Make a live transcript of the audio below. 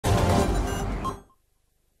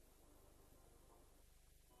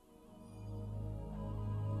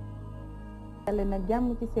yàlla na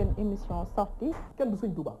jàmm ci seen émission sortie kenn du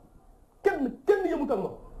sëñ Touba kenn yëmut ak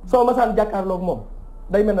moom soo masaan jàkkaarloog moom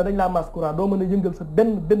day mel ne dañ laa maas courant doo mën a yëngal sa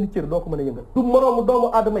benn cër doo ko mën a yëngal du moroomu doomu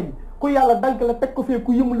aadama yi ku yàlla dank la teg ko fee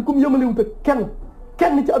ku mu yëmaliwut ak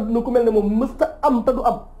kenn ci àdduna ku mel ne moom mësta am te du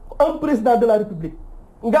am un président de la république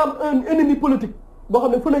nga am un ennemi politique boo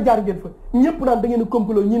xam ne fu ne jaar ngeen fa ñëpp naan da ngeen a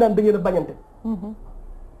complot ñii naan da ngeen a bañante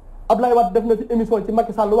Ablaye Wade def na fi émission ci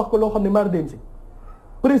Macky Sall wax ko loo xam ne maar dem si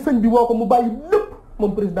sëñ bi woo ko mu bàyyi lépp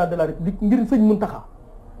moom président de la république ngir sëñ Mountakha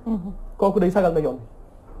kooku day sagal na yoon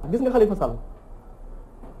bi gis nga Khalifa Sall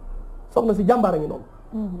soxna si jàmbaar a ngi noonu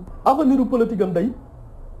avenir politique am day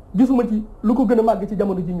gisuma ci lu ko gën a màgg ci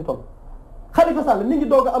jamono ji ñu toll Khalifa Sall mi ngi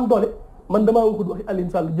doog a am doole man damaa waxut waxi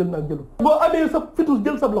Alioune Sall jël naa jëlu boo amee sa fitus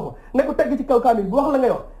jël sa loxo ne ko tegg ci kaw kaamil bi wax la ngay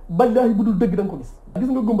wax ballaahi bu dul dëgg da nga ko gis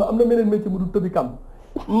nga gumba am na meneen métier mu dul tëbi kàmb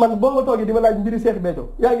man boo ma toogee di ma laaj mbiri Cheikh Béthio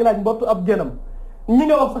yaa ngi laaj mbottu ab génnam ñi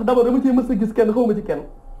nga wax sax d'abord dama cee mës a gis kenn xaw ma ci kenn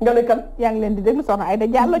nga ne kan yaa ngi leen di déglu soxna Aïda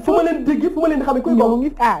Diallo fu ma leen dégg fu ma leen di xamee kuy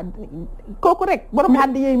kooku rek borom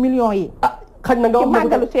àddi yooyu millions yi xañ na nga wax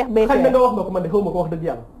màggalu Cheikh Béthio xañ na nga wax nga ko man de xaw ma ko wax dëgg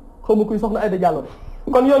yàlla xaw ma kuy soxna Aïda Diallo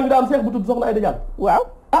de kon yoon bi daa am Cheikh bu tudd soxna Aïda Diallo waaw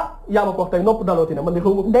yaa ma ko wax tey nopp dalooti na man de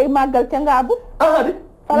xaw ma ko day màggal ca ngaabu di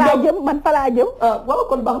falaa jëm man falaa jëm waaw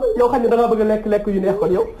kon baax na yow xañ na da nga bëgg a lekk yu neex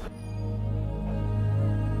kon yow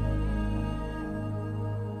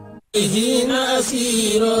هنا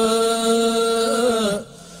أسيرا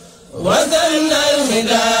وذل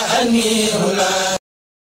الهدى أني هلا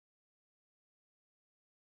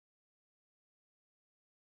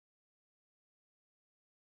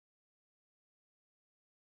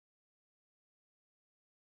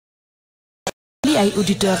ay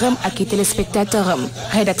auditeur am ak i téléspectateur am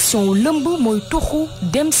rédaction wu lëmb mooy tuxu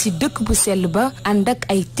dem si dëkk bu sell ba ànd ak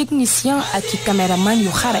ay technicien ak i caméraman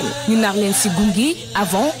yu xarañ ñu nar leen si gunge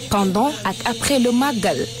avant pendant ak après le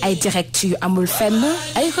màggal ay direct yu amul fenn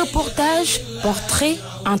ay reportage portrait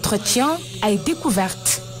entretien ay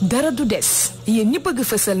découverte dara du des yéen ñi bëgg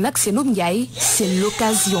fësal nag seenub njaay c'est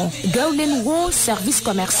l'occasion gaaw leen woo service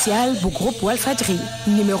commercial bu groupe Walfadjri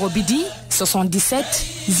numéro bi di 77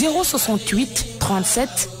 068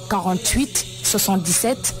 37 48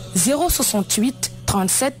 77 068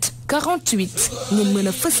 37 48 ngeen mën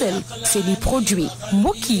a fësal seeni produit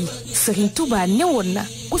mbokk yi Serigne Touba newoon na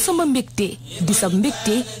ku sama mbégte di sa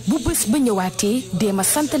mbégte bu bés ba ñëwaatee dee ma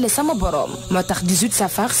santale sama boroom moo tax 18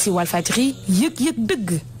 safar si Walfadjri yëg-yëg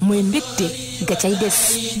dëgg mooy mbégte ga cay des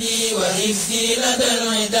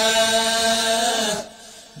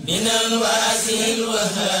من الواسع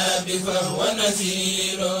الوهاب فهو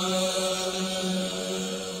نذير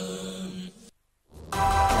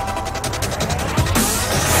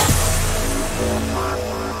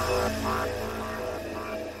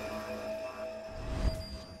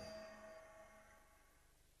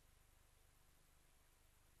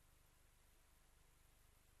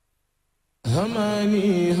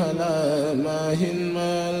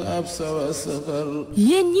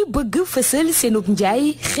yéen ñi bëgg fësal seenub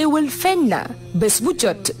njaay xéwal feeñ na bés bu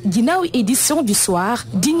jot ginnaaw édition du soir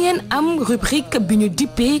di ngeen am rubrique bi ñu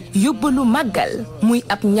dippee yóbbalu màggal muy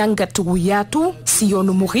ab njàngat wu yaatu si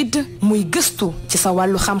yoonu murid muy gëstu ci sa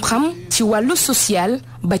wàllu xam-xam ci wàllu social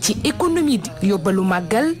ba ci économie yóbbalu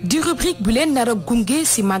màggal di rubrique bu leen nar a gunge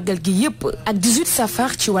si màggal gi yépp ak 18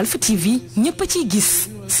 safar ci Walf TV ñépp a ciy gis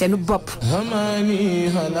seenu bopp.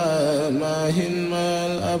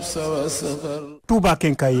 Touba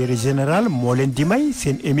Quincaillerie Générale moo leen di may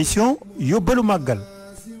seen émission yóbbalu màggal.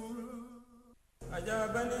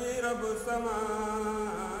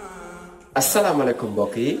 asalaamaaleykum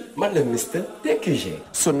mbokk yi man la Mister TQG.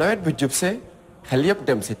 su nawet bi jubsee xel yëpp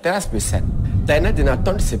dem si terrasse bi set tey nag dinaa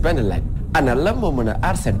tontu si benn laaj ana lan moo mën a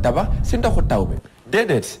aar seen tabax si ndoxu taw bi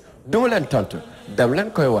déedéet duma leen tontu dem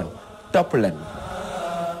leen koy wan topp leen.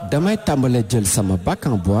 damay tàmbalee jël sama bac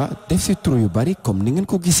en bois def si trou yu bari comme ni ngeen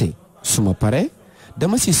ko gisee su ma paree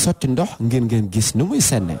dama si sotti ndox ngir ngeen gis nu muy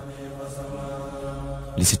senne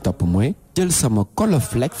li si topp mooy jël sama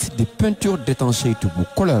Colorflex di peinture d'étanchéité bu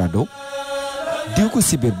Colorado diw ko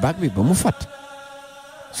si biir bac bi ba mu fat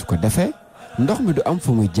su ko defee ndox mi du am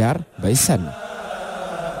fu muy jaar bay senn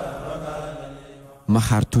ma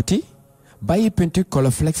xaar tuuti bàyyi peinture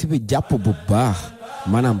Colorflex bi jàpp bu baax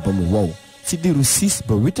maanaam ba mu wow ci diiru 6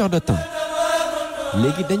 ba 8 heures de temps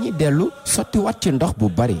léegi dañuy dellu sotti wat ci ndox bu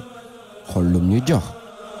bari xool lum ñu jox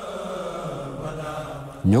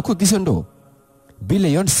ñoo ko gisandoo bi la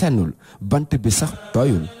yoon sennul bant bi sax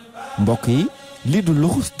doyul mbokk yi lii du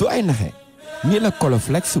luxus du ay naxe nii la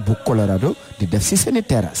Colorflex bu Colorado di def ci seeni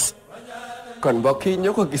terrasse kon mbokk yi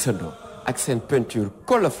ñoo ko gisandoo ak seen peinture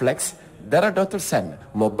Colorflex dara dootul senn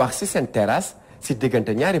moo baax ci seen terrasse si diggante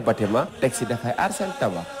ñaari bâtiment teg si dafay aar seen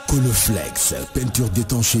tabax. Coloflex, peinture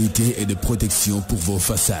d'étanchéité et de protection pour vos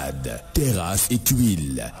façades, terrasses et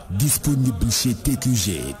tuiles. Disponible chez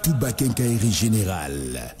TQG, Touba Quincaillerie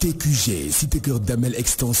Générale. TQG, cité Cœur Damel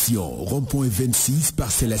Extension, rond-point 26,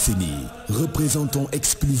 Parcelles Assainies. Représentant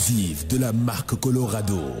exclusif de la marque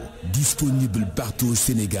Colorado. Disponible partout au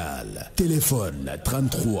Sénégal. Téléphone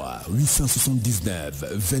 33 879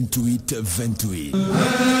 28 28.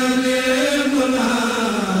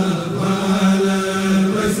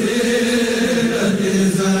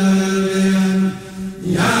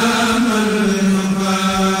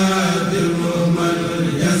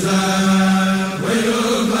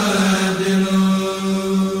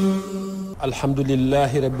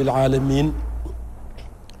 alhamdulillahi rabbil alamin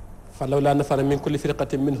falawla nafara min kulli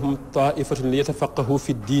firqatin minhum ta'ifatun liyatafaqahu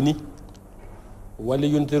fi ddini wa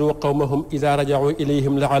liyundiru qawmahum idha raja'u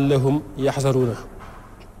ilayhim la'allahum yahzaruna.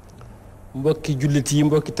 mbokki jullit yi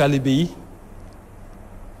mbokki taalibe yi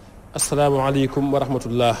asalaamaaleykum wa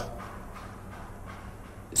rahmatullah.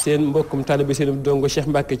 seen mbokkum taalibe seen dongo Cheikh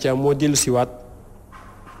Mbacké Thiam moo dellu siwaat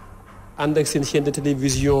ànd ak seen chaîne de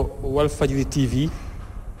télévision Walfadjri TV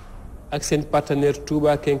ak seen partenaire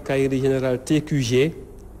Touba Quincaillerie Générale TQG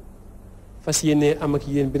fas yéene am ak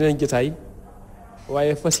yéen beneen jotaay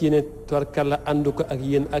waaye fas yéene tubarkalla ànd ko ak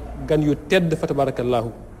yéen ak gan yu tedd fa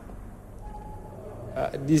tabarakallahu.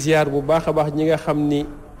 di ziar bu baax a baax ñi nga xam ni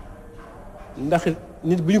ndax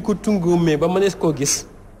nit bu ñu ko tungumee ba mënees koo gis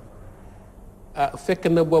fekk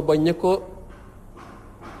na booba ña ko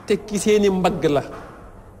tekki seeni mbagg la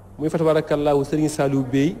muy fa tabarakallahu Serigne Saliou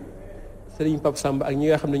Bey Serigne Pape Samba ak ñi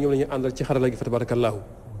nga xam ne ñoom la ñu àndal ci xarala gi fa tabarakallahu.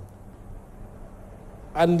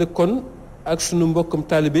 ànd kon ak sunu mbokkum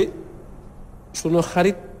taalibe sunu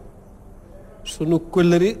xarit sunu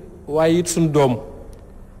kóllëre waaye it sunu doom.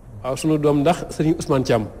 waaw sunu doom ndax Serigne Ousmane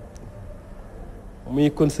Thiam muy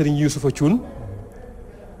kon Serigne Youssoufa Thioune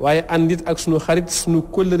waaye àndit ak sunu xarit sunu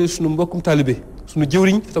kóllëre sunu mbokkum taalibe sunu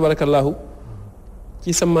jëwriñ tabarakallahu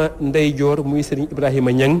ci sama ndeyjoor muy Serigne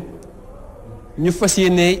Ibrahima Niang ñu fas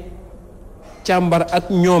yéene càmbar ak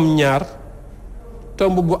ñoom ñaar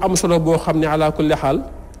tomb bu am solo boo xam ne ala kulli xaal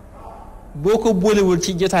boo ko boolewul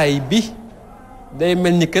ci jotaay bi day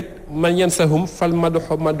mel ni kat man yansahum fal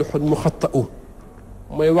madxu madxun muxatta'u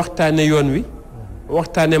mooy waxtaane yoon wi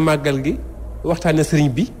waxtaane màggal gi waxtaane sëriñ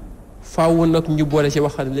bi faaw nag ñu boole ci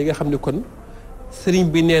waxtaane li nga xam ne kon sëriñ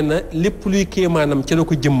bi nee na lépp luy kéemaanam ca la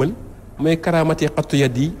ko jëmmal mooy karaamati xattu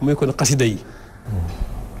yat yi muy kon xasida yi.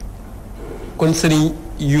 kon sëriñ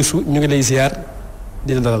Youssou ñu ngi lay ziar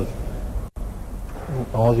di la dalal.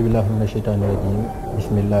 a'uuzu billahi mina shaytaani rajim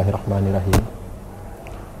bismillahi rahmaani rahim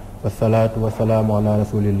wasalaatu wasalaamu ala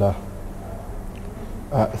rasulillah.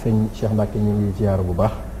 sëñ Cheikh Mbacké ñu ngi ziar bu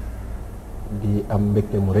baax di am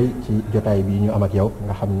mbégte mu rëy ci jotaay bi ñu am ak yow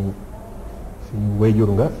nga xam ni suñu wayjur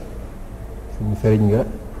nga suñu sëriñ nga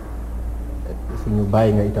suñu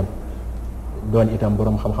bàyyi nga itam doon itam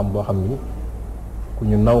boroom xam-xam boo xam ni ku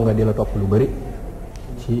ñu naw nga di la topp lu bari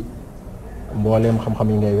ci mbooleem xam-xam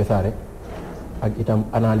yi ngay wesaare ak itam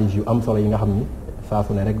analyse yu am solo yi nga xam ni saa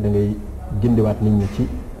su ne rek da ngay gindiwaat nit ñi ci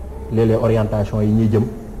léeg-léeg orientation yi ñuy jëm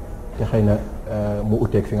te xëy na mu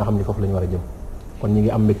uteeg fi nga xam ni foofu la ñu war a jëm kon ñi ngi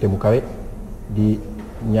am mbégte mu kawe di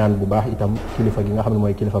ñaan bu baax itam kilifa gi nga xam ne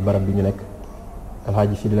mooy kilifa barab bi ñu nekk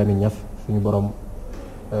alxaaji Sidi Lamine Niass suñu borom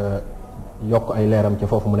yokk ay leeram ca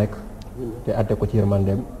foofu mu nekk te atte ko ci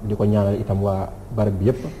yërmandeem di ko ñaanal itam waa barab bi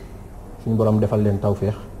yépp suñu borom defal leen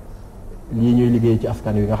tawféex lii ñuy liggéey ci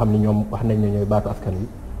askan wi nga xam ne ñoom wax nañ ne ñooy baatu askan wi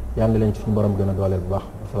yàlla leen ci suñu borom gën a dooleel bu baax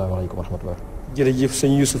asalaamaaleykum wa rahmatullah. jërëjëf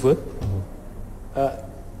sëñ Youssoufa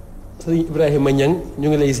sëriñ Ibrahima Niang ñu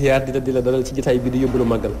ngi lay ziar di la dalal ci jotaay bi di Yobalu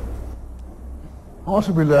Magal.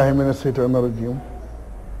 auzu billahi mina shaytaani rajim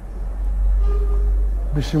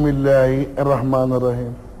bismillahi rahmaani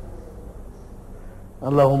rahim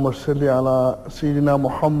allahumma salli ala sayyidina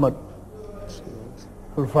muhammad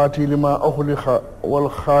al-faatihi lima ughliqa wal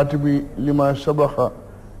xaatimi lima sabaqa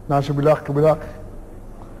naasir bil haqqi bil haqqi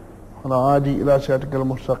wal haadi ila siraatika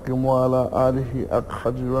al-mustaqim wa ala alihi ak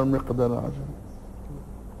qadri wal miqdaar al-aziim.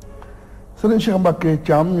 Sëriñ Cheikh Mbacké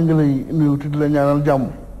Thiam ñu ngi lay nuyu di la ñaanal jàmm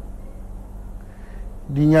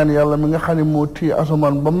di ñaan yàlla mi nga xam ne moo téye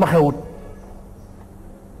asamaan ba maxewut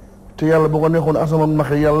te yàlla boo ko neexoon asamaan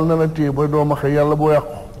maxe yàlla na la téye ba doo maxe yàlla boo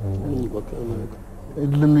yàqu.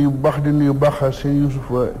 di la nuyu bu baax di nuyu baax sëñ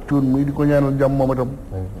Youssoufa Thioune mi di ko ñaanal jàmm moom itam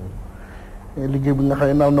liggéey bi nga xam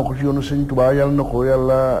ne naaw na ko ci yoonu sëñ Tuubaa yàlla na ko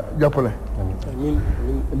yàlla jàppale.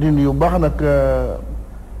 di nuyu bu baax nag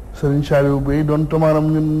Sëriñ Saliou Bey doon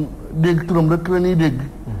tamaanam ñun dégg turam rek la ñuy dégg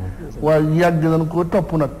waaye yàgg nañ ko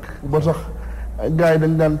topp nag ba sax gars yi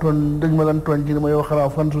dañ ma daan tooñ ci ni ma yow xanaa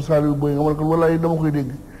fan su Saliou Boye nga ma ne ko walaay dama koy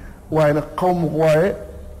dégg waaye nag xaw ma ko waaye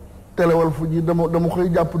télé wala fu ji dama koy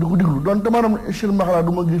jàpp di ko diglu donte maanaam Cheikh Mbacké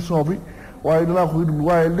du ma gis son bi waaye danaa koy diglu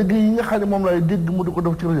waaye liggéey yi nga xam ne moom laay dégg mu di ko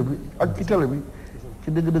def ci rajo bi ak ci télé bi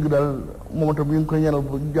ci dëgg-dëgg daal moom itam ñu ngi koy ñaanal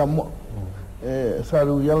bu jàmm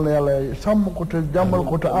Saliou yal na yàlla sàmm ko te jàmmal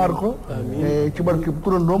ko te aar ko ci barke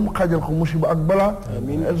turandoom xaajal ko musiba ak balaa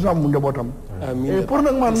sàmm njabootam pour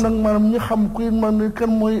nag maanaam ñi xam kuy man kan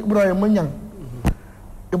mooy Ibrahima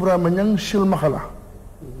Niang silmaxa la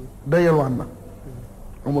day yalwaan nag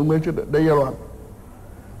amul métier day yalwaan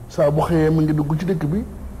saa bu xëyee mu ngi dugg ci dëkk bi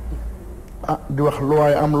di wax lu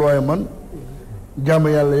waaye am lu waaye man jàmm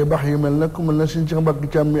yàlla yu baax yu mel ne ku mel ne suñu Cheikh Mbacké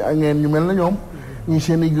Thiam mi ak ngeen ñu mel na ñoom ñii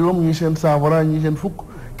seen i juróom ñii seen 100 francs ñii seen fukk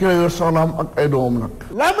ki la yor soxnaam ak ay doomam nag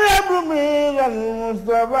lam yabdu migal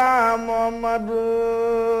Mustafa Muhammadu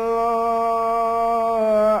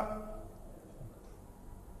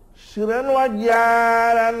siran wa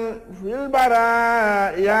jaaran fil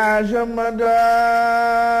bara ya jamada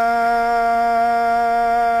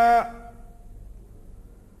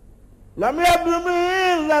lam yabdu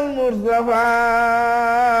migal Mustafa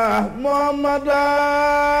Muhammadu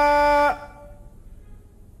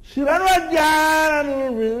siran wa jaaran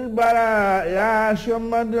fil bara ya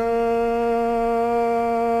jamada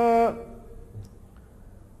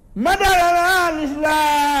madalana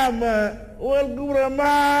al-islam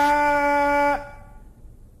والكرماء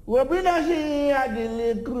وبنصيحة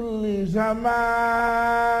لكل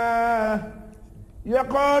سماء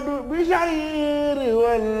يقود بشعير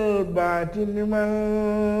والباطن من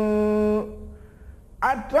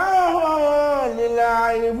أتاه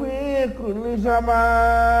لله في كل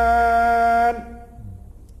زمان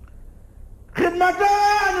خدمة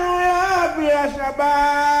يا بها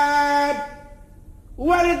شباب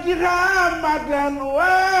والتقامة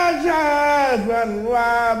وشافا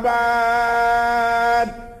وباد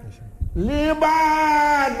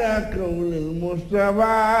لبعد كون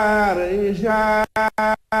المصطفى ريشا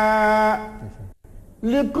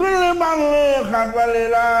لكل من خطب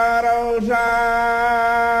إلى روشا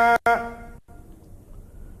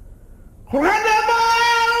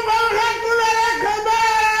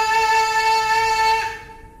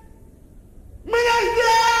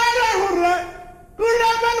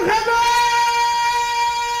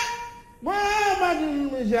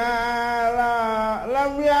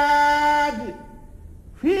لم يأتي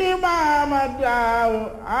فيما مدعو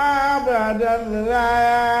أبدا لا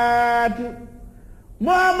يأتي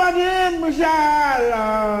محمد مشاء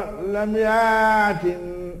لم يأتي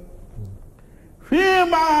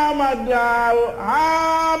فيما مدعو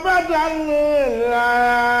أبدا لا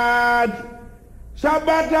يأتي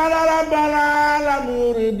ثبت ربنا لم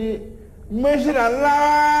يرد مثل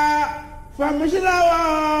الله فمثل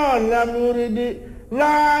لم يرد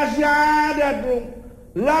لا شهادة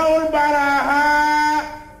له البراءة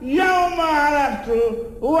يوم عرفت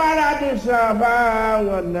ولد الصفا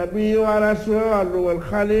والنبي ورسول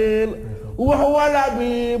والخليل وهو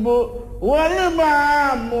لبيب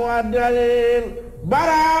والإمام والدليل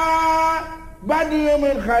براء بدي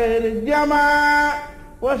من خير الجمال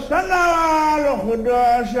والصلوات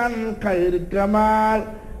خدوشا خير الكمال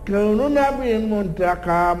كون نبي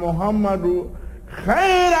منتقى محمد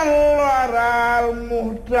خير الورى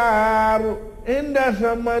المختار عند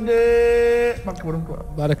سمده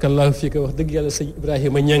barakallahu fiika wax dëgg yàlla sëñ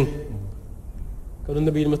Ibrahima Niang kon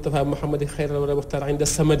nabi Mustafa Muhammad xayr al-wara muxtaar inda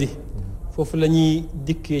samadi foofu la ñuy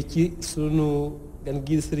dikkee ci sunu gan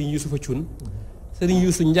gii Serigne Youssoufa Thioune Serigne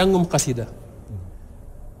Youssou njàngum xasida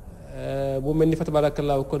mu mel ni fa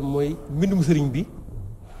tabarakallahu kon mooy mbindum Serigne bi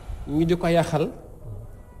ñu di ko yàqal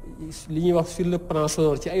li ñuy wax sur le plan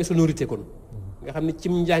sonore ci ay sonorité kon nga xam ne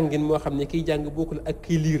cim njàngin moo xam ne kiy jàng bokkul ak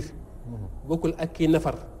kiy liir bokkul ak kiy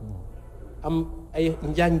nafar am ay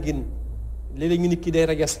njàngin léeg-léeg ñu ne kii day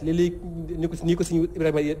rajas léeg-léeg ni ko suñu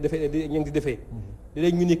Ibrahima defee ñu ngi di defee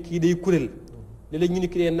léeg-léeg ñu ne kii day kuréel léeg-léeg ñu ne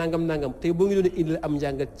kii day nangam tey boo ngi doon indil am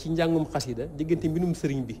njàngat ci njàngum xasida diggante mbindum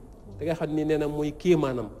sëriñ bi da nga xam ne nee na mooy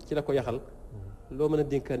kéemaanam ci la ko yaxal loo mën a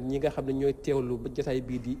dénkaan ñi nga xam ne ñooy teewlu ba jotaay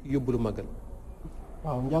bii di Yobalu Magal.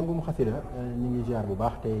 waaw njàngum xasida ñu ngi ziar bu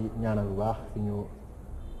baax tey ñaanal bu baax suñu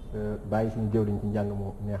bàyyi suñu jëwriñ ci njàng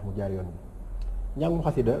mu neex mu jaar yoon bi njàngum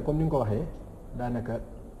xasida comme ni nga ko waxee daanaka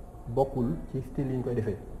bokkul ci style yi ñu koy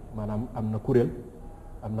defee maanaam am na kuréel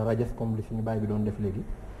am na rajas comme li suñu bàyyi bi doon def léegi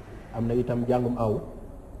am na itam njàngum aw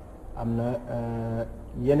am na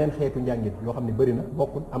yeneen xeetu njàngin yoo xam ne bëri na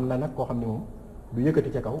bokkul am na nag koo xam ne moom du yëkkati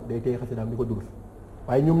ca kaw day téye xasidaam di ko durus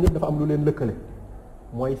waaye ñoom ñëpp dafa am lu leen lëkkale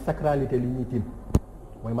mooy sacralité li ñuy tiim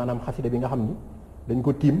mooy maanaam xasida bi nga xam ni dañ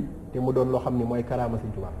ko tiim te mu doon loo xam ni mooy karaama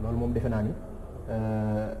Sëñ Tuubaa loolu moom defe naa ni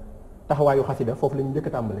taxawaayu xasida foofu la ñu njëkk a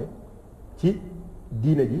tàmbalee ci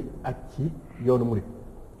diine ji ak ci yoonu murit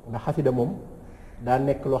ndax xasida moom daa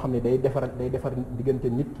nekk loo xam ne day defar diggante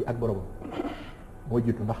nit ki ak boromam mooy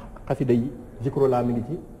jiitu ndax xasida yi zikrullah mi ngi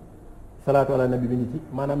ci salaatu ala nabi mi ngi ci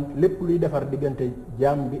maanaam lépp luy defar diggante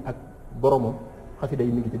jaam bi ak boromam xasida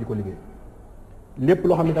yi mi ngi ci di ko liggéey lépp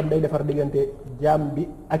loo xam ne tam day defar diggante jaam bi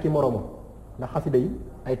ak i moromam ndax xasida yi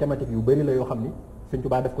ay thématiques yu bari la yoo xam ni Sëñ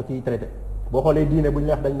Tuubaa def ko ciy traité boo xoolee diine bu ñu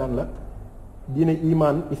wax dañ naan la diine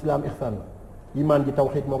iman islam ihsan la iman ji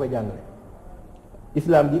tawxiid moo koy jàngale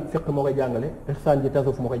islam ji fiq moo koy jàngale ihsan ji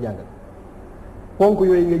tasawuf moo koy jàngale ponk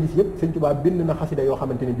yooyu ngay gis yëpp Sëñ Tuubaa bind na xasida yoo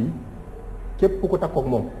xamante ni bii képp ku ko takkook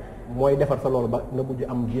moom mooy defar sa loolu ba nga mujj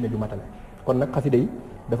am diine ju matale kon nag xasida yi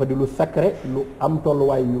dafa di lu sacré lu am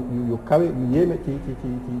tolluwaay yu kawe yu yéeme ci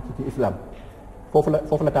islam foofu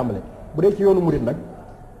la tàmbale bu dee ci yoonu murit nag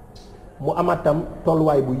mu amaat tam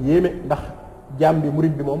tolluwaay bu yéeme ndax jaam bi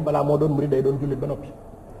murit bi moom balaa moo doon murit day doon jullit ba noppi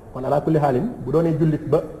kon ala kulli xaalin bu doonee jullit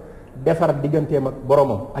ba defar digganteem ak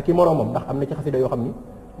boromam ak i moromam ndax am na ci xasida yoo xam ni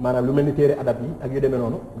maanaam lu mel ni téere adab yi ak yu demee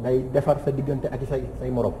noonu ngay defar sa diggante ak i say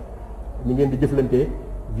morom ñi ngeen di jëflantee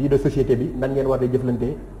vie de société bi nan ngeen war di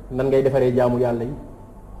jëflantee nan ngay defaree jaamu yàlla yi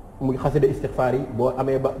muy xasida istixfaar yi boo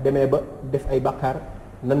amee ba demee ba def ay bàkkaar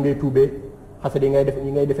nan ngay tuubee xasida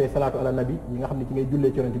yi ngay defee salaatu ala nabi yi nga xam ne ci ngay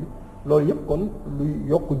jullee ci yonent bi loolu yëpp kon luy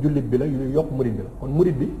yokk jullit bi la luy yokk murit bi la kon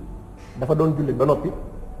murit bi dafa doon jullit ba noppi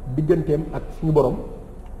digganteem ak suñu borom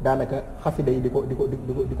daanaka xasida yi di ko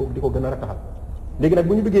gën a rataxal léegi nag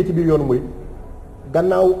bu ñu duggee ci biir yoonu murit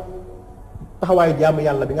gannaaw taxawaayu jaamu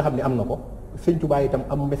yàlla bi nga xam ne am na ko Sëñ Tuubaa itam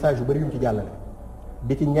am message yu bari yu mu ci jàllale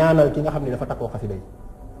di ci ñaanal ki nga xam ne dafa takkoo xasida yi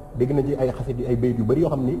dégg nañ ci ay xasida ay bayt yu bari yoo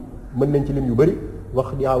xam ni mën nañ ci lim yu bari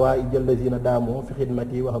wax diawaa jël lazina daamoo fi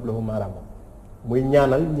xidmati wa hablahu maaraamoo muy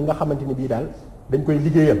ñaanal ñi nga xamante ni bii daal dañ koy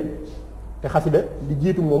liggéeyal te xasida li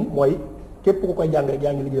jiitu moom mooy képp ku koy jàng rek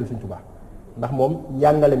yaa ngi liggéeyal Sëñ Tuubaa ndax moom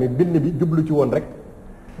njàngale mi bind bi jublu ci woon rek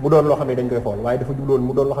mu doon loo xam ne dañ koy xool waaye dafa jublu woon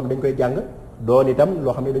mu doon loo xam ne dañ koy jàng doon itam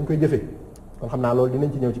loo xam ne dañ koy jëfee kon xam naa loolu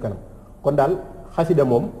dinañ ci ñëw ci kanam kon daal xasida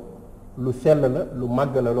moom lu sell la lu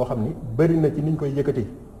màgg la loo xam ni bëri na ci niñ koy yëkkati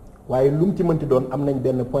waaye lu mu ci mënti doon am nañ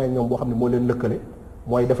benn point ñoom boo xam ne moo leen lëkkale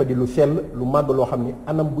mooy dafa di lu sell lu màgg loo xam ni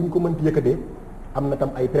anam bu ñu ko mënti yëkkatee am na tam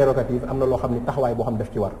ay prérogative am na loo xam ni taxawaay boo xam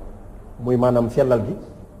def ci war muy maanaam sellal gi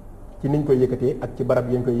ci niñ koy yëkkatee ak ci barab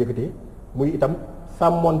yi ñu koy yëkkatee muy itam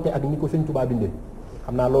sàmmonte ak ni ko Sëñ Tuubaa bindee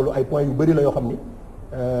xam naa loolu ay point yu bëri la yoo xam ni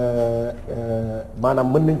maanaam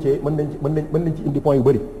mën nañ ci indi point yu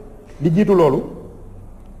bëri li jiitu loolu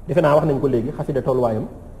defe naa wax nañ ko léegi xasida tolluwaayam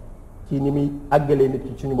ci ni muy àggalee nit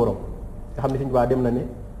ci suñu borom nga xam ne Sëñ Tuubaa dem na ne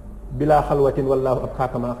bilaa xalwatin wallaahu ab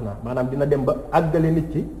xaakama ax naa maanaam dina dem ba àggale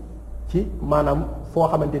nit ci maanaam foo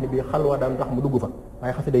xamante ni bii xalwa daan tax mu dugg fa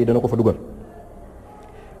waaye xasida yi dana ko fa dugal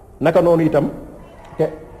naka noonu itam te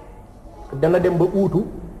dana dem ba uutu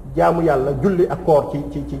jaamu yàlla julli ak koor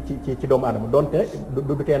ci doomu aadama donte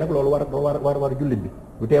du tee nag loolu war jullit bi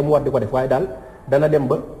du tee mu war di ko def waaye daal dana dem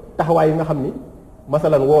ba taxawaay yi nga xam ni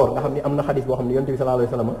masalan woor nga xam ni am na xadis boo xam ni yonent bi sallallahu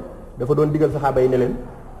alayhi wasallam dafa doon digal saxaaba yi ne leen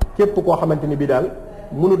képp koo xamante ni bii daal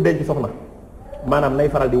mënul denc soxna maanaam nay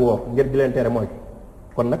faral di woor ngir di leen tere mooy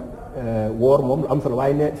kon nag woor moom lu am solo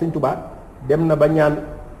waaye ne Sëñ Tuubaa dem na ba ñaan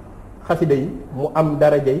xasida yi mu am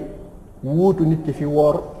darajay wuutu nit ki fi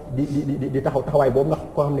woor di taxawaay boobu nga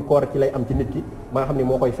koo xam ni koor ci lay am ci nit ki ma nga xam ni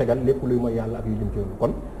moo koy fegal lépp luy mooy yàlla ak yu jëm ci yoonu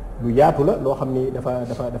kon lu yaatu la loo xam ni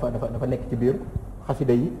dafa nekk ci biir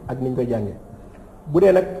xasida yi ak ni ñu koy jàngee bu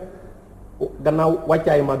dee nag gannaaw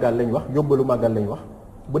wàccaayu màggal lañ wax yóbbalu màggal lañ wax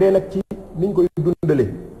bu dee nag ci niñ koy dundalee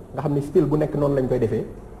nga xam ni style bu nekk noonu lañ koy defee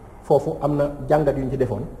foofu am na jàngat yu ñu ci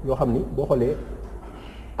defoon yoo xam ni boo xoolee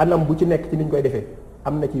anam bu ci nekk ci niñ koy defee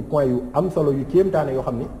am na ci point yu am solo yu kéemtaane yoo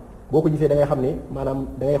xam ni boo ko gisee da ngay xam ne maanaam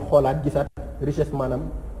da ngay xoolaat gisaat richesse maanaam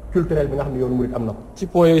culturelle bi nga xam ne yoonu murid am na ko. ci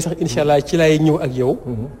point yooyu sax incha allah ci lay ñëw ak yow.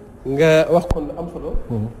 nga wax kon lu am solo.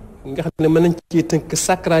 nga xam ne mën nañ ci tënk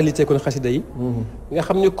sacralité kon xasida yi. nga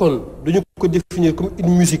xam ne kon duñu ko définir comme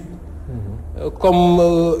une musique. comme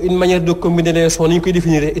une manière de combiner les sons ni ñu koy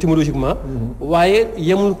définir étymologiquement. waaye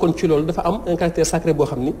yemul kon ci loolu dafa am un caractère sacré boo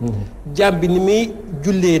xam ni. jaam bi ni muy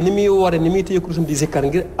jullee ni muy wooree ni muy téye kurusam di zikkar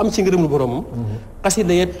ngir am ci ngërëmul boromam.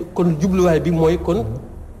 xasida yi kon jubluwaay bi mooy kon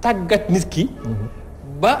tàggat nit ki.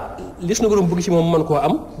 ba li suñu borom bëgg ci moom mën koo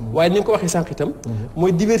am. waaye ni nga ko waxee sànq itam.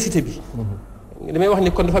 mooy diversité bi. damay wax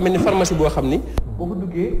ni kon dafa mel ni pharmacie boo xam ni. boo ko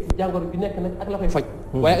duggee jàngoro bi nekk nag ak la koy faj.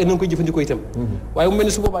 waaye ak na nga koy jëfandikoo itam. waaye mu mel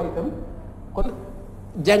ni su boobaa itam. kon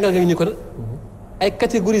jàngal nga ñu kon ay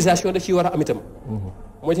catégorisation daf ciy war a am itam.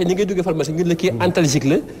 mooy tey ñi ngay duggee pharmacie ngir la kii antalgique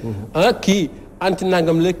la. kii anti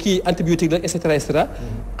nangam la kii antibiotique la et cetera et cetera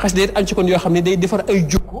xasida it am ci kon yoo xam ne day defar ay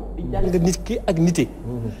jukko di jàng nit ki ak nite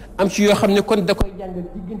am ci yoo xam ne kon da koy jàngal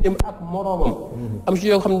digganteem ak moroomam am ci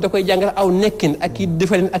yoo xam ne da koy jàngal aw nekkin ak i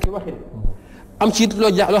defarin ak i waxin am ci it loo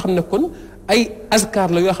xam ne kon ay askar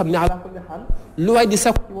la yoo xam ne ala kulli xaal lu waay di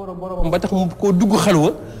sakku ci war a boromam ba tax mu koo dugg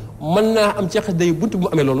xalwa mën naa am ci xasida yi buntu bu mu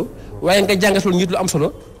amee loolu waaye nga jàngat loolu nit lu am solo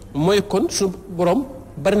mooy kon suñu borom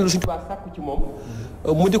bari na lu suñu tubaab sàkku ci moom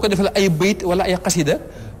mu di ko defal ay bayit wala ay xasida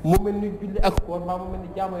mu mel ni julli ak koor mbaa mu mel ni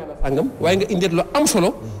jaamu yàlla sàngam waaye nga indeet lu am solo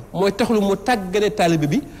mooy taxlu mu tàggale taalibe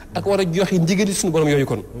bi ak war a joxe ndigali suñu borom yooyu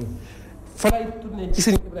kon fa lay tourné ci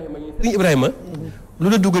Serigne Ibrahima ñi Serigne Ibrahima lu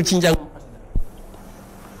la dugal ci njàng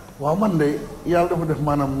waaw man de yàlla dafa def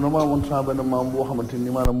maanaam na maa woon sama benn maam boo xamante ni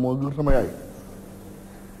maanaam moo jur sama yaay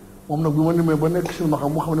moom nag bi ma demee ba nekk si ma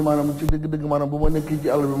xam moo xam ne maanaam ci dëgg-dëgg maanaam bu ma nekkee ci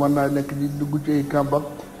àll bi mën naa nekk di dugg ci ay kàmbak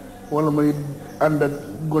wala may ànd ak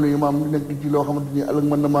gone yi maam nekk ci loo xamante ni ëllëg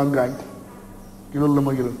mën na maa gaañ ci loolu la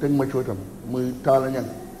ma jël teg ma ci wetam muy Taala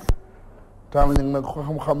Ñang nag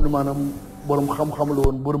xam-xam ni maanaam borom xam-xam la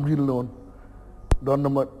woon borom diin la woon doon na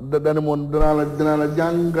ma dane moon danaa la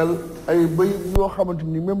jàngal ay bay yoo xamante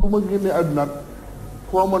ni même bu ma génnee àdduna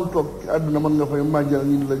foo mën toog ci àdduna mën nga fay màjjal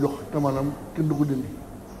ñi la jox te maanaam kenn du ko dindi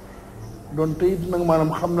doon te it nag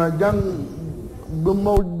maanaam xam naa jàng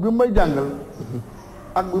bi may jàngal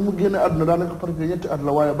ak bi mu génne àdduna daanaka parce que ñetti at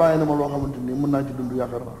la waaye bàyyi na ma loo xamante ni mën naa ci dund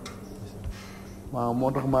yaakaar naa waaw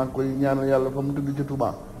moo tax maa ngi koy ñaanal yàlla fa mu tëdd ci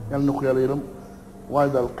Tuubaa yàlla na ko yàlla yërëm waaye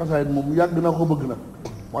daal xasaayit moom yàgg naa ko bëgg nag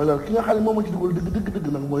waaye daal ki nga xam ne moom ma ci dugal dëgg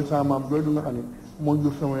nag mooy sama maam jooju nga xam ne moo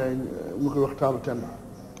jur sama yaay ñu koy wax Taalu Tend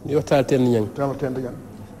ñu wax Taalu Tend Ñang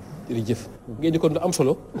jërëjëf ngeen di kon lu am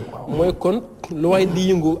solo mooy kon lu waay di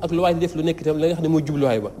yëngu ak lu waay di def lu nekk itam la nga xam ne mooy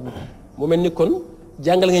jubluwaay ba mu mel ni kon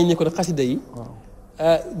jàngal nga ñu kon xasida yi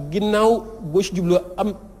ginnaaw boo ci jubloo am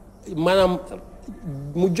maanaam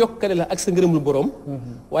mu jokkale la ak sa ngërëmul borom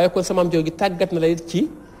waaye kon sama am jox gi tàggat na la ci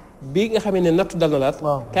bi nga xamee ne nattu dal na laat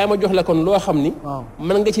kaay ma jox la kon loo xam ni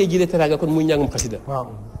mën nga cee jëlee teraanga kon muy njàngum xasida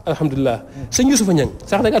alhamdulilah sëñ Yusufa Ñang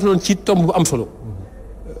sax da nga ataloon ci tomb bu am solo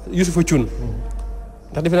Yusufa Cuun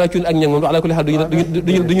ndax defe naa cuun ak ñang moom ala kulli xaal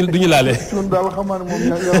duñu laale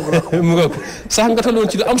mu nga sax nga tolloon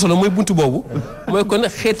ci lu am solo mooy buntu boobu mooy kon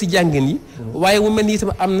xeeti jàngin yi waaye mu mel ni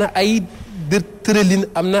itam am na ay tëralin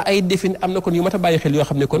am na ay defin am na kon yu mat a bàyyi xel yoo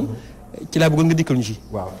xam ne kon ci laa bëggoon nga dikkal ñu ci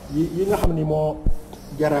waaw yi nga xam ni moo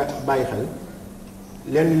jara bàyyi xel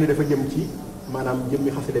lenn li dafa jëm ci maanaam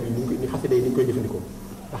jëmmi xasida bi ni xasida yi ni ñu koy jëfandikoo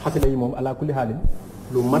ndax xasida yi moom ala kulli xaalin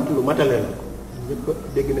lu matale la ñëpp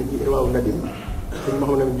dégg nañ ci Irwaawu Nadim sëñ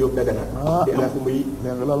Mouhamadou Diop Dagana di am fu muy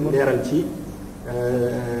leeral ci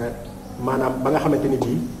maanaam ba nga xamante ni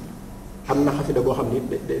bii am na xasida boo xam ni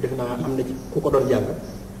def naa am na ci ku ko doon jàng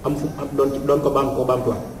am fu doon ko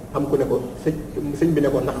baamtuwaat am ku ne ko sëñ bi ne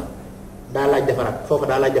ko ndax daa laaj defaraat foofa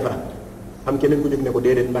daa laaj defaraat am keneen ku jóg ne ko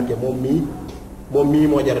déedéet Mbàkke moom mii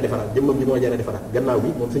moo jar a defaraat jëmmam ji moo jar a defaraat gannaaw bi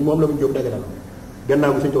moom sëñ moom la mu Diop Dagana la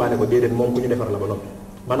gannaaw bi sëñ Tuubaa ne ko déedéet moom ku ñu defar la ba noppi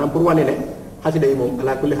maanaam pour wane ne xasida yi moom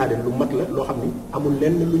alaa kulli xaalin lu mat la loo xam ni amul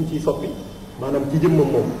lenn luñ ciy soppi maanaam ci jëmmam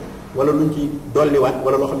moom wala luñ ci dolliwaat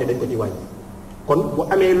wala loo xam ne dañ ko ciy wàññi kon bu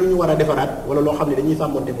amee lu ñu war a defaraat wala loo xam ne dañuy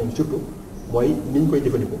sàmmonte moom surtout mooy ni ñu koy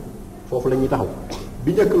jëfandikoo foofu la ñuy taxaw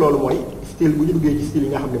bi njëkk loolu mooy style bu ñu duggee ci style yi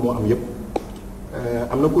nga xam ne moo am yépp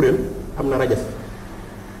am na kuréel am na rajas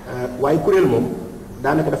waaye kuréel moom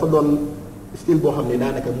daanaka dafa doon style boo xam ne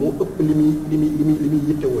daanaka moo ëpp li muy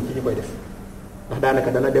yittewoo ci ñu koy def ndax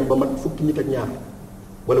daanaka dana dem ba mat fukki nit ak ñaar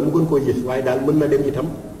wala mu gën koo yées waaye daal mën na dem itam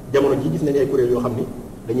jamono ji gis nañu ay kuréel yoo xam ni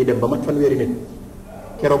dañuy dem ba mat fanweeri nit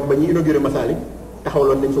keroog ba ñuy inauguré Masalik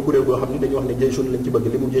taxawaloon nañ fa kuréel goo xam ni dañuy wax ne jayson lañ ci bëgg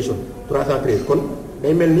li mu jayson 313 kon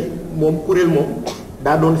day mel ni moom kuréel moom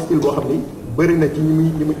daa doon style boo xam ni bëri na ci ñi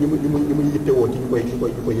muy yittewoo ci ñu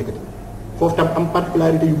koy yëkkati foofu tam am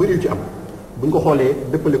particularité yu bëri yu ci am bu ñu ko xoolee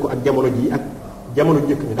dëppale ko ak jamono ji ak jamono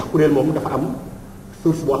jëkk ñi ndax kuréel moom dafa am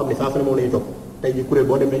source boo xam ne saa su ne moom la ñuy topp tey ji kuréel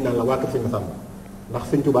boo dem dañ naan la waa kër sëñ Massamba ndax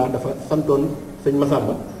sëñ Touba dafa santoon sëñ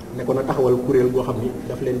Massamba ne ko na taxawal kuréel boo xam ni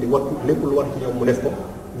daf leen di wattu lépp lu war ci ñoom mu def ko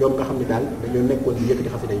ñoom nga xam ne daal dañoo nekkoon di yëkkati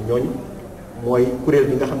xasida yi ñooñu mooy kuréel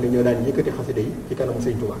bi nga xam ne ñoo daan yëkkati xasida yi ci kanamu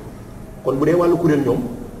sëñ Touba kon bu dee wàllu kuréel ñoom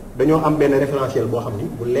dañoo am benn référentiel boo xam ni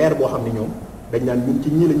bu leer boo xam ni ñoom dañ naan ñun ci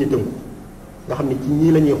ñii la ñuy tënku nga xam ni ci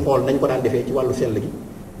ñii la ñuy xool nañ ko daan defee ci wàllu sell gi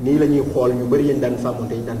nii la ñuy xool ñu bëri yañ daan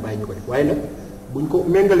sàmmonte ñu daan bàyyi ñu ko def waaye nag buñ ko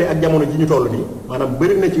méngalee ak jamono ji ñu toll nii maanaam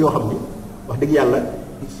bëri na ci yoo xam ni wax dëgg yàlla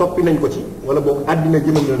soppi nañ ko ci wala boog àddina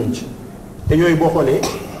jëmal nañ ci te yooyu boo xoolee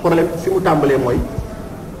problème fi mu tàmbalee mooy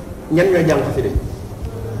ñan ñooy jàng xasida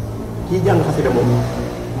kii jàng xasida moom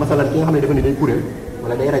masalan ki nga xam ne dafa ne day kuréel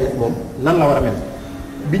wala day rajas moom nan la war a mel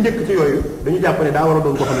bi njëkk ci yooyu dañu jàpp ne daa war a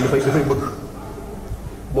doon koo xam ne dafay bëgg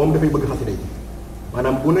moom dafay bëgg xasida yi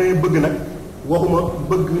maanaam bu nee bëgg nag waxuma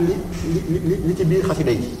bëgg li ci biir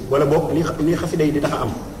xasida yi wala boog li xasida yi di tax a am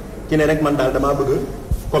ci ne rek man daal damaa bëgg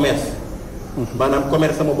commerce maanaam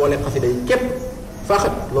commerce sama boole xasida yi képp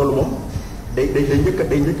faaxat loolu moom day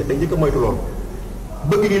njëkk a moytu loolu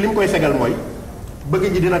bëgg gi li mu koy fegal mooy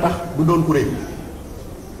bëgg gi dina tax du doon ku rëy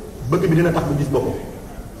bëgg bi dina tax du gis boppam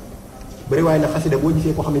bëri waaye nag xasida boo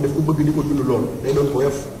gisee koo xam ne daf ko bëgg di ko dund loolu day doon ko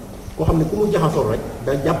yof koo xam ne ku mu jaxasool rek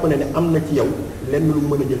da jàpp ne am na ci yow lenn lu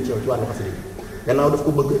mën a jël ci yow ci wàllu xasida yi gannaaw daf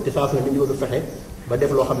ko bëgg te saa su ne mi ngi bëgg fexe ba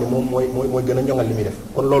def loo xam ne moom mooy gën a ñoŋal li muy def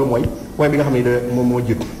kon loolu mooy point bi nga xam ne moom moo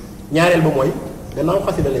jiitu ñaareel ba mooy gannaaw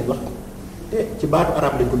xasida lañ wax te ci baatu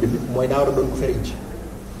arab lañ ko bind mooy daa war a doon ko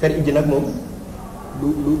fer ijji nag moom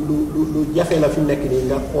lu jafe la fi mu nekk nii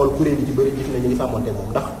nga xool kuréel yi ci bëri gis na ñu ngi sàmmante moom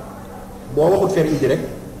ndax boo waxut fer ijji rek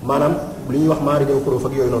maanaam li ñuy wax maari dew xuruf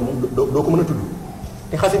ak yooyu noonu moom doo ko mën a tudd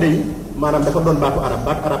te xasida yi maanaam dafa doon baatu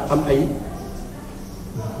arab am ay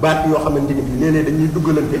baat yoo xamante ni bi léeg-léeg dañuy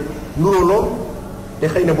duggalante nuroo lool te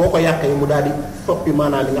xëy na boo ko yàqee mu daal di soppi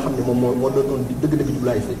maanaam li nga xam ne moom moo doon dëgg-dëgg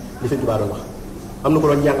jublaay li Sëñ Tuubaa doon wax am na ko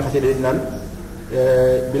doon jàng xasida yi naan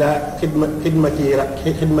bilaa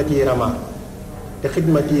xidmati rama te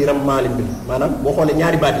xidmati ram maalim bi maanaam boo xoolee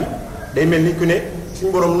ñaari baat yi day mel ni ku ne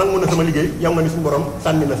suñu borom nangu na sama liggéey yow nga ni suñu borom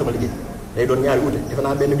sànni na sama liggéey day doon ñaari ute defe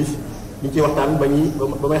naa benn bis ñu ciy waxtaan ba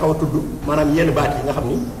may xaw a tudd maanaam yenn baat yi nga xam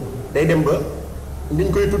ni day dem ba ni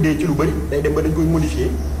ñu koy tuddee ci lu bëri day dem ba dañ koy modifier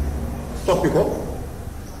soppi ko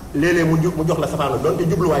léeg-léeg mu jox la safaan donte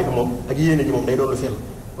jubluwaay bi moom ak yéene ji moom day doon lu sell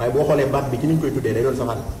waaye boo xoolee baat bi ci ni ñu koy tuddee day doon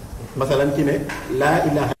safaan masalan ki ne laa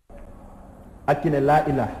ilaha ak ki ne laa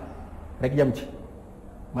ilaha rek yem ci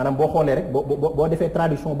maanaam boo xoolee rek boo defee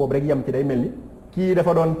traduction boobu rek yem ci day mel ni kii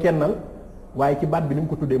dafa doon kennal waaye ci baat bi ni mu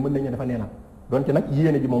ko tuddee mën nañu dafa neenal donte nag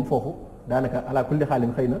yéene ji moom foofu daanaka ala kulli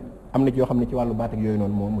xaalin xëy na am na ci yoo xam ne ci wàllu baat ak yooyu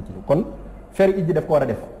noonu moo mucc kon feru ijji daf ko war a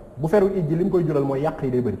def bu feru ijji li mu koy jural mooy yàq yi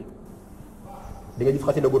day bëri di nga gis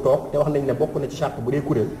xasida gu toog te wax nañ ne bokk na ci charte bu dee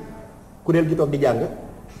kuréel gi toog di jàng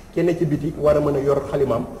kenn ci biti war a mën a yor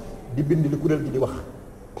xalimaam di bind li kuréel gi di wax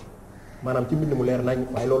maanaam ci mbind mu leer nañ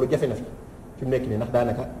waaye loolu jafe na fi mu nekk nii ndax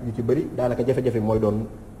daanaka yu ci bëri daanaka jafe-jafe mooy doon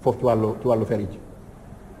foofu ci wàllu fer ijji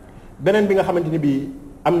beneen bi nga xamante ni bii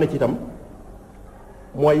am na ci itam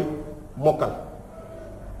mooy mokkal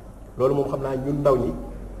loolu moom xam naa ñun ndaw ñi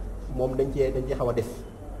moom dañ cee xaw a des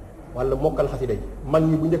wala mokkal xasida yi mag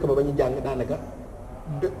ñi bu njëkk ba ñu jàng daanaka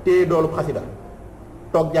téye doolu xasida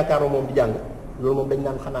toog jàkkaaroo moom di jàng loolu moom dañ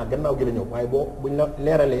naan xanaa gannaaw gi la ñëw waaye buñ la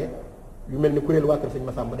leeralee yu mel ni kuréel waa kër sëñ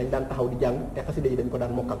Massamba dañ daan taxaw di jàng te xasida yi dañ ko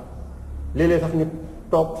daan mokkal léeg-léeg sax ñu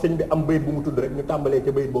toog sëñ bi am bayit bu mu tudd rek ñu tàmbalee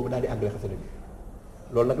ca bayit boobu daal di àggale xasida bi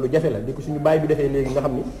loolu nag lu jafe la di ko suñu baay bi defee léegi nga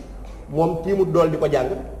xam ni moom tiimut dool di ko jàng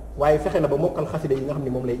waaye fexe na ba mokkal xasida yi nga xam ni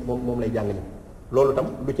moom lay jàng ni loolu tam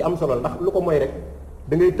lu ci am solo ndax lu ko mooy rek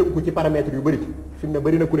da ngay tënku ci paramètres yu bëri fi mu ne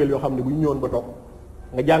bëri na kuréel yoo xam ne bu ñu ñëwoon ba toog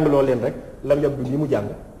nga jàngaloo leen rek lam yab du mu jàng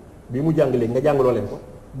bii mu jàng léegi nga jàngaloo leen ko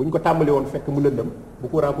bu ñu ko tàmbali woon fekk mu lëndëm bu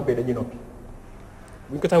courant coupé dañuy noppi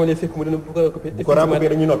bu ñu ko tàmbalee fekk mu lëndëm bu courant coupé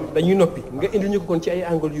dañuy noppi nga indi ñu ko kon ci ay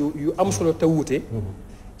angle yu am solo te wuute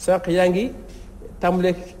sànq yaa ngi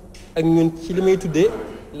tàmbalee ak ñun ci li may tuddee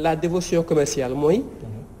la dévotion commerciale mooy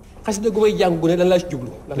xasida gu may jàng gu ne lan laa ci jublu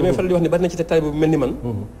ndax li may faral di wax ne bari na ci te taalibe bu mel ni man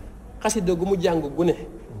xasida gu mu jàng gu ne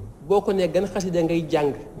boo ko nee gan xasida ngay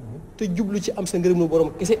jàng te jublu ci am sa ngërëmu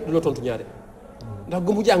borom kese du la tontu ñaare ndax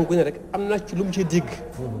gu mu jàng gu ne rek am na ci lu mu ci dégg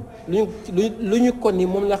lu ñu kon ni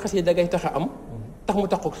moom la xasida ngay tax a am tax mu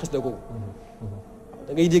tax ko xasida googu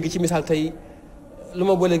da ngay dégg ci misaal tey lu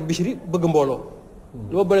ma booleeg Bichri bëgg mbooloo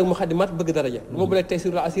lu ma booleeg Muxaddimaat bëgg daraja lu ma booleeg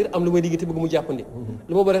Taysirul Asir am lu may liggéey te bëgg mu jàppandi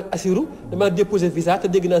lu ma booleeg Asiru dama déposé visa te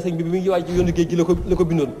dégg naa sëñ bi mi ngi waaj ci yoonu géej gi la ko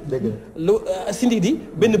bindoon lu sindi di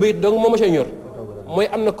benn bayit donc moo ma see ñor mooy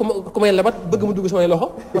am na ku may labat bëgg mu dugg samay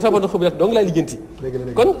loxo ma sabana xubilat donc laay lijjanti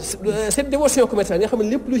kon cette dévotion commerciale nga xam ne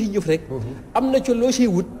lépp loo ciy jëf rek am na ci loo ciy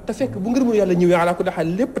wut te fekk bu ngërëmul yàlla ñëwee ala ko daxal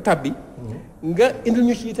lépp tàbbi nga indil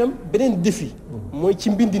ñu ci itam beneen défi mooy ci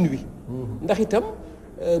mbindin wi ndax itam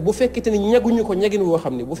bu fekkente ni ñaguñu ko ñagin woo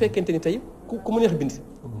xam ne bu fekkente ni tey ku mu neex bind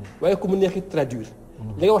waaye ku mu neex traduire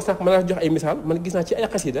li nga wax sax mën naa jox ay misaal man gis naa ci ay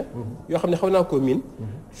xasida yoo xam ne xaw naa koo miin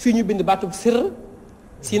fii ñu bind baatub sirr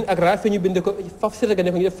siin ak raa fii ñu bind ko faf sirr ga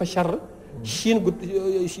ne ko ñu def fa char chiin gu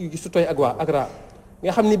su tooy ak waa ak raa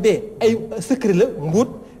nga xam ni bee ay secret la mbuut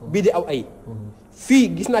bii di aw ay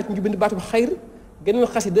fii gis naa ci ñu bind baatub xayr geneen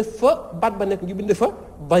xasida fa baat ba nekk ñu bind fa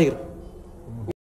dayr